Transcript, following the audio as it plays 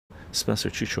Spencer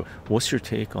Chycho, what's your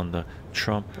take on the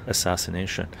Trump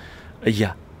assassination?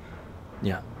 Yeah,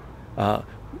 yeah. Uh,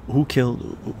 who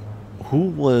killed? Who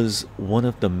was one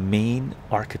of the main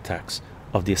architects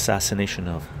of the assassination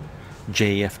of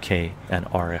JFK and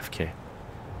RFK?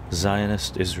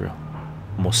 Zionist Israel,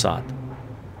 Mossad.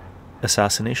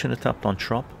 Assassination attempt on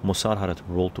Trump. Mossad had a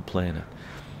role to play in it.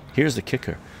 Here's the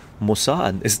kicker: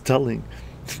 Mossad is telling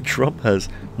Trump has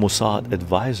Mossad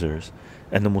advisors,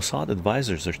 and the Mossad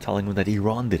advisors are telling him that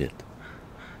Iran did it.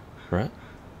 Right?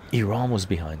 Iran was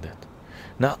behind it.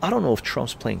 Now, I don't know if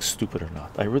Trump's playing stupid or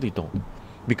not. I really don't.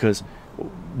 Because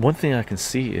one thing I can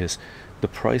see is the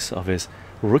price of his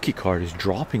rookie card is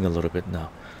dropping a little bit now,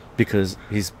 because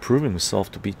he's proving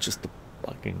himself to be just a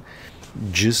fucking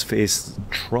jizz-faced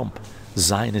Trump,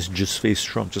 Zionist jizz-faced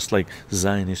Trump, just like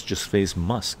Zionist jizz-faced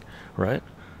Musk, right?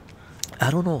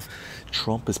 I don't know if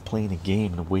Trump is playing a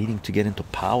game and waiting to get into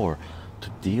power to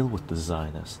deal with the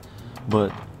Zionists,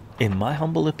 but in my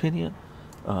humble opinion,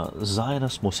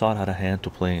 Zionist Mossad had a hand to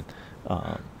play in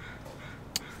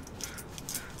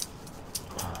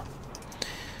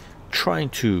trying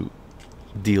to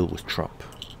deal with Trump,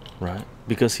 right?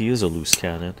 Because he is a loose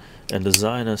cannon, and the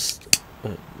Zionist,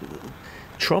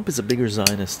 Trump is a bigger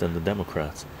Zionist than the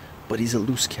Democrats, but he's a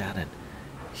loose cannon.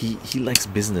 He likes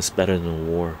business better than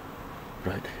war,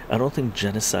 right? I don't think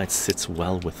genocide sits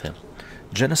well with him.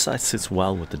 Genocide sits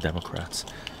well with the Democrats.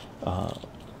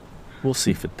 We'll see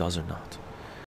if it does or not.